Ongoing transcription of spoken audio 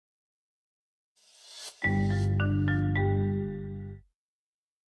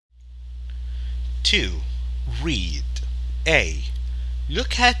2. Read. A.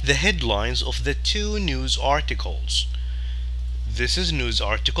 Look at the headlines of the two news articles. This is news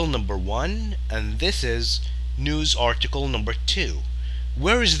article number 1 and this is news article number 2.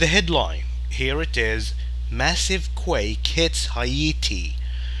 Where is the headline? Here it is. Massive quake hits Haiti.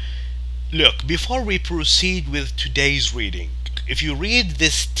 Look, before we proceed with today's reading, if you read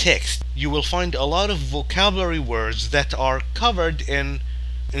this text, you will find a lot of vocabulary words that are covered in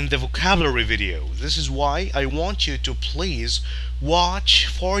the vocabulary video. This is why I want you to please watch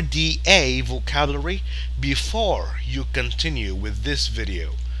for the A vocabulary before you continue with this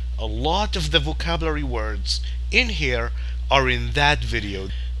video. A lot of the vocabulary words in here are in that video.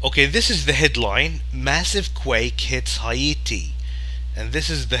 Okay, this is the headline, Massive Quake Hits Haiti. And this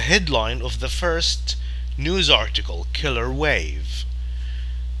is the headline of the first news article, Killer Wave.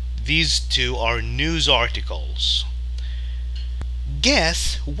 These two are news articles.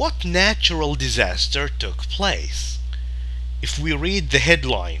 Guess what natural disaster took place? If we read the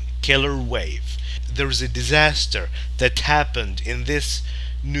headline, Killer Wave, there is a disaster that happened in this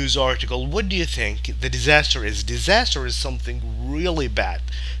news article. What do you think the disaster is? Disaster is something really bad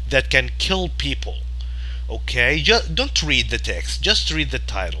that can kill people. Okay, don't read the text, just read the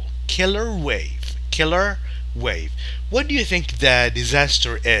title. Killer Wave. Killer Wave. What do you think the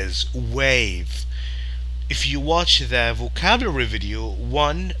disaster is? Wave. If you watch the vocabulary video,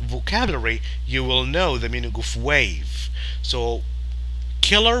 one vocabulary, you will know the meaning of wave. So,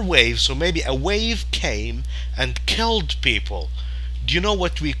 killer wave, so maybe a wave came and killed people. Do you know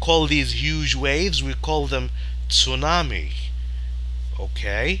what we call these huge waves? We call them tsunami.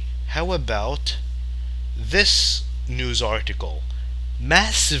 Okay, how about this news article?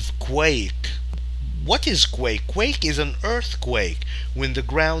 Massive quake. What is quake? Quake is an earthquake when the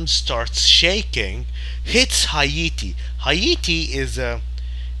ground starts shaking, hits Haiti. Haiti is a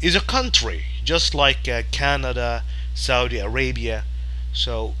country just like Canada, Saudi Arabia.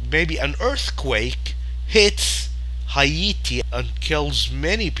 So maybe an earthquake hits Haiti and kills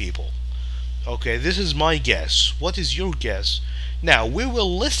many people. Okay, this is my guess. What is your guess? Now we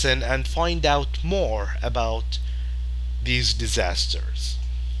will listen and find out more about these disasters.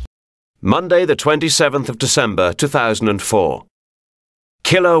 Monday, the 27th of December, 2004.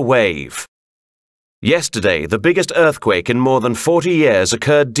 Killer wave. Yesterday, the biggest earthquake in more than 40 years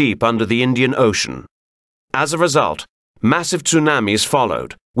occurred deep under the Indian Ocean. As a result, massive tsunamis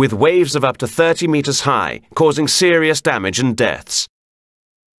followed, with waves of up to 30 meters high, causing serious damage and deaths.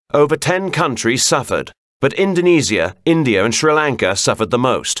 Over 10 countries suffered, but Indonesia, India and Sri Lanka suffered the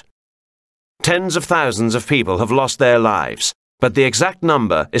most. Tens of thousands of people have lost their lives, but the exact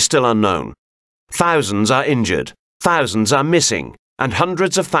number is still unknown. Thousands are injured, thousands are missing, and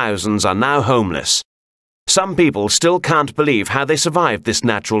hundreds of thousands are now homeless. Some people still can't believe how they survived this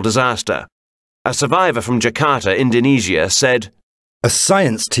natural disaster. A survivor from Jakarta, Indonesia, said, "A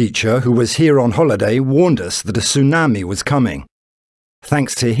science teacher who was here on holiday warned us that a tsunami was coming.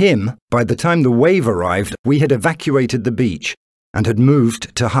 Thanks to him, by the time the wave arrived, we had evacuated the beach and had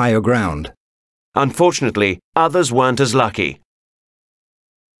moved to higher ground." Unfortunately, others weren't as lucky.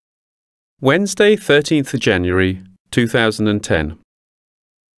 Wednesday, 13th January 2010.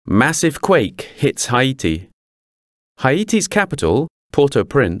 Massive quake hits Haiti. Haiti's capital,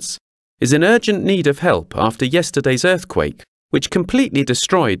 Port-au-Prince, is in urgent need of help after yesterday's earthquake, which completely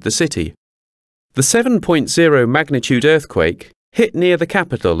destroyed the city. The 7.0 magnitude earthquake hit near the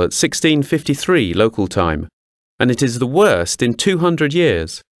capital at 16:53 local time, and it is the worst in 200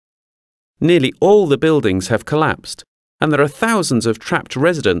 years. Nearly all the buildings have collapsed, and there are thousands of trapped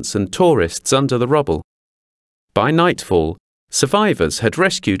residents and tourists under the rubble. By nightfall, survivors had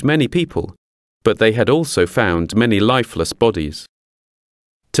rescued many people, but they had also found many lifeless bodies.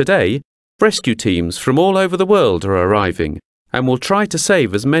 Today, rescue teams from all over the world are arriving and will try to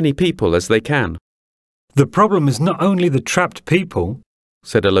save as many people as they can. "The problem is not only the trapped people,"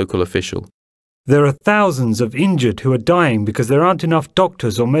 said a local official. "There are thousands of injured who are dying because there aren't enough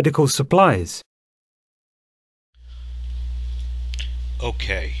doctors or medical supplies."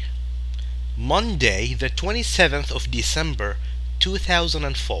 Okay. Monday, the 27th of December,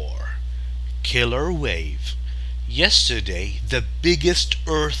 2004. Killer wave. Yesterday, the biggest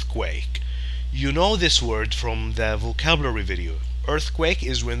earthquake. You know this word from the vocabulary video. Earthquake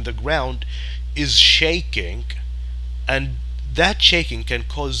is when the ground is shaking, and that shaking can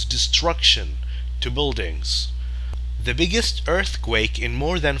cause destruction to buildings. The biggest earthquake in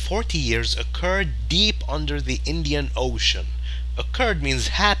more than 40 years occurred deep under the Indian Ocean. Occurred means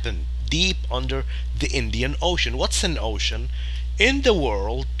happened deep under the Indian Ocean. What's an ocean? In the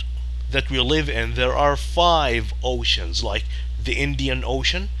world that we live in, there are 5 oceans, like the Indian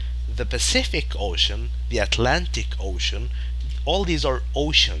Ocean, the Pacific Ocean, the Atlantic Ocean. All these are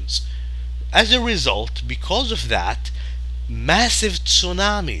oceans. As a result, because of that, massive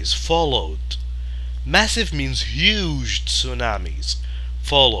tsunamis followed. Massive means huge tsunamis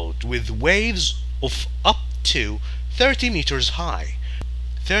followed, with waves of up to 30 meters high.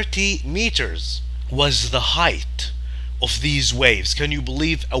 30 meters was the height of these waves. Can you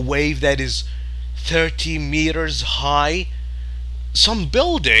believe a wave that is 30 meters high? Some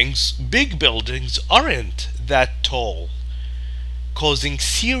buildings, big buildings, aren't that tall, causing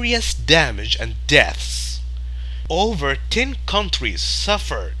serious damage and deaths. Over 10 countries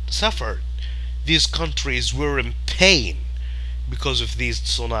suffered. These countries were in pain because of these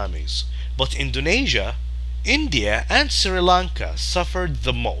tsunamis. But Indonesia, India, and Sri Lanka suffered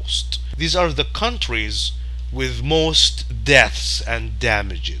the most. These are the countries with most deaths and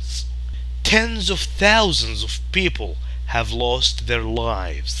damages. Tens of thousands of people have lost their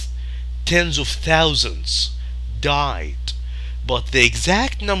lives. Tens of thousands died. But the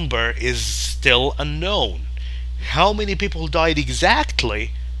exact number is still unknown. How many people died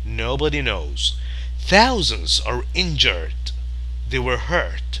exactly? Nobody knows. Thousands are injured. They were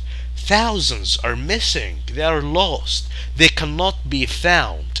hurt. Thousands are missing. They are lost. They cannot be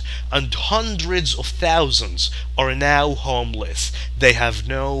found. And hundreds of thousands are now homeless. They have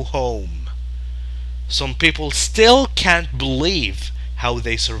no home. Some people still can't believe how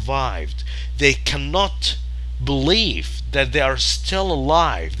they survived. They cannot believe that they are still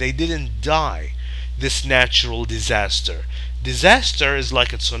alive. They didn't die. This natural disaster. Disaster is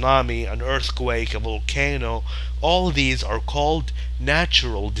like a tsunami, an earthquake, a volcano. All these are called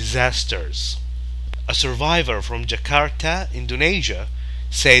natural disasters. A survivor from Jakarta, Indonesia,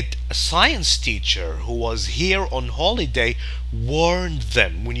 said a science teacher who was here on holiday warned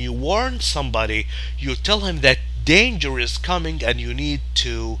them. When you warn somebody, you tell him that danger is coming and you need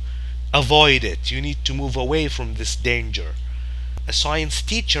to avoid it. You need to move away from this danger. A science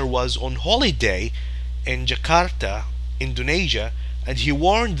teacher was on holiday in Jakarta, Indonesia, and he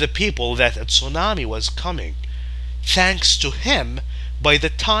warned the people that a tsunami was coming. Thanks to him, by the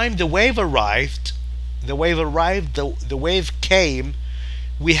time the wave came,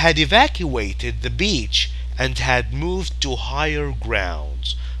 we had evacuated the beach and had moved to higher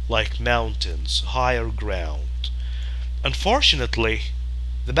grounds, like mountains, higher ground. Unfortunately,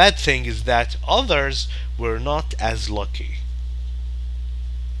 the bad thing is that others were not as lucky.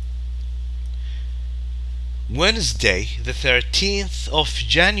 Wednesday, the 13th of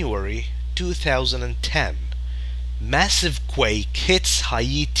January 2010, massive quake hits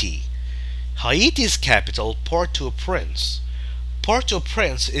Haiti. Haiti's capital, Port-au-Prince.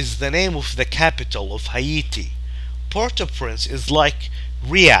 Port-au-Prince is the name of the capital of Haiti. Port-au-Prince is like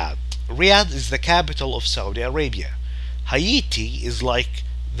Riyadh. Riyadh is the capital of Saudi Arabia. Haiti is like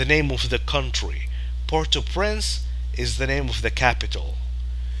the name of the country. Port-au-Prince is the name of the capital.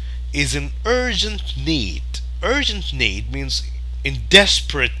 Is in urgent need. Urgent need means in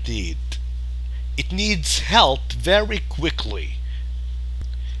desperate need. It needs help very quickly.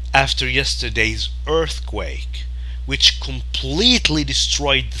 After yesterday's earthquake, which completely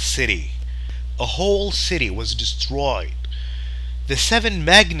destroyed the city. A whole city was destroyed. The 7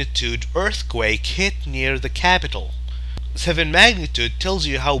 magnitude earthquake hit near the capital. 7 magnitude tells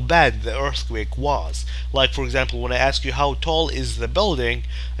you how bad the earthquake was. Like, for example, when I ask you how tall is the building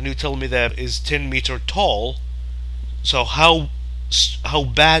and you tell me that is 10 meter tall, so how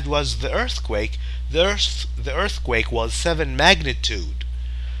bad was the earthquake? The earthquake was 7 magnitude.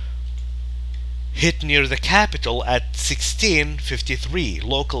 Hit near the capital at 16:53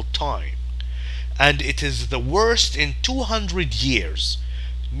 local time, and it is the worst in 200 years.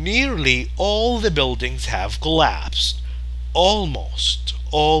 Nearly all the buildings have collapsed. Almost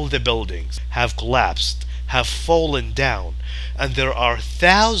all the buildings have collapsed, have fallen down, and there are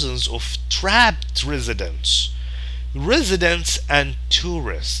thousands of trapped residents and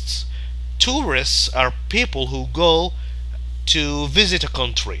tourists. Tourists are people who go to visit a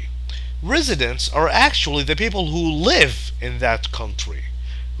country. Residents are actually the people who live in that country.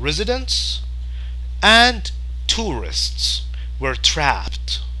 Residents and tourists were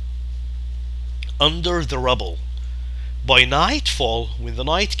trapped under the rubble. By nightfall, when the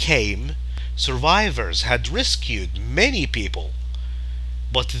night came, survivors had rescued many people,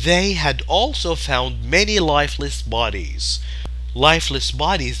 but they had also found many lifeless bodies. Lifeless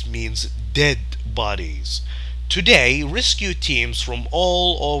bodies means dead bodies. Today, rescue teams from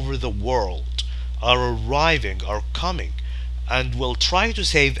all over the world are arriving, are coming, and will try to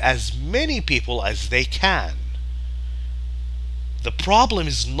save as many people as they can. The problem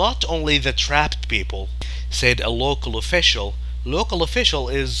is not only the trapped people, said a local official, Local official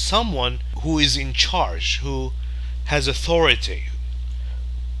is someone who is in charge, who has authority.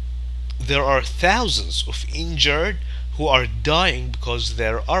 There are thousands of injured who are dying because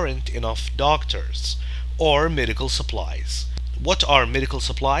there aren't enough doctors or medical supplies. What are medical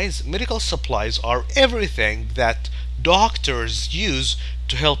supplies? Medical supplies are everything that doctors use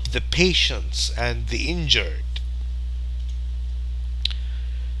to help the patients and the injured.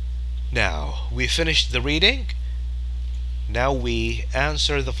 Now, we finished the reading. Now we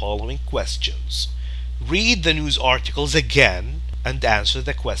answer the following questions. Read the news articles again and answer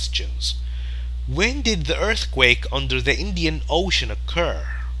the questions. When did the earthquake under the Indian Ocean occur?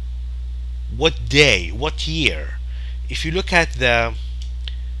 What day? What year? If you look at the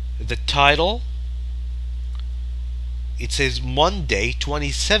title, it says Monday,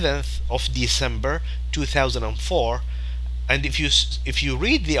 27th of December 2004, and if you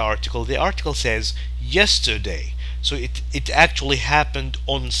read the article says yesterday. So it actually happened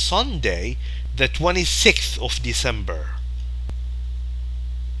on Sunday, the 26th of December.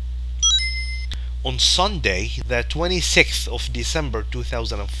 On Sunday, the 26th of December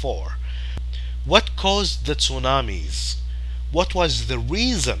 2004. What caused the tsunamis? What was the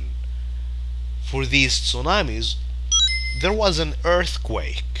reason for these tsunamis? There was an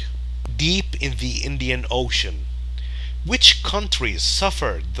earthquake deep in the Indian Ocean. Which countries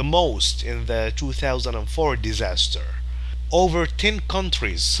suffered the most in the 2004 disaster? Over 10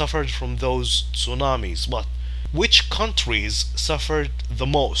 countries suffered from those tsunamis, but which countries suffered the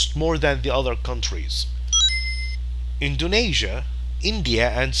most, more than the other countries? Indonesia, India,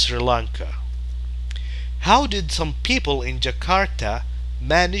 and Sri Lanka. How did some people in Jakarta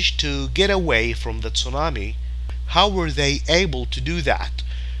manage to get away from the tsunami? How were they able to do that?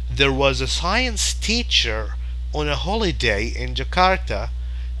 There was a science teacher on a holiday in Jakarta,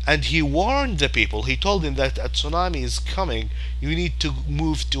 and he warned the people. He told them that a tsunami is coming. You need to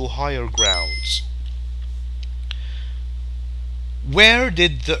move to higher grounds. Where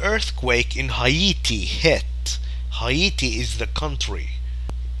did the earthquake in Haiti hit? Haiti is the country.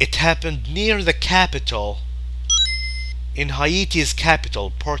 It happened near the capital. In Haiti's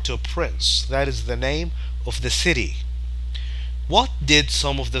capital, Port-au-Prince. That is the name of the city. What did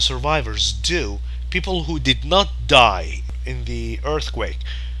some of the survivors do? People who did not die in the earthquake.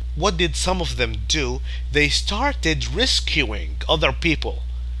 What did some of them do? They started rescuing other people.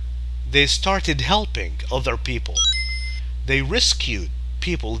 They started helping other people. They rescued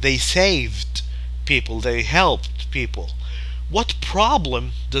people. They saved people. They helped people. What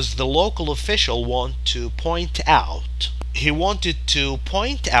problem does the local official want to point out? He wanted to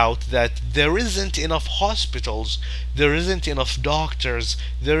point out that there isn't enough hospitals, there isn't enough doctors,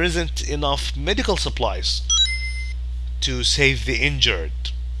 there isn't enough medical supplies to save the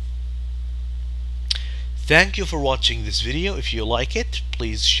injured. Thank you for watching this video. If you like it,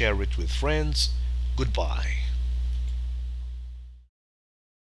 please share it with friends. Goodbye.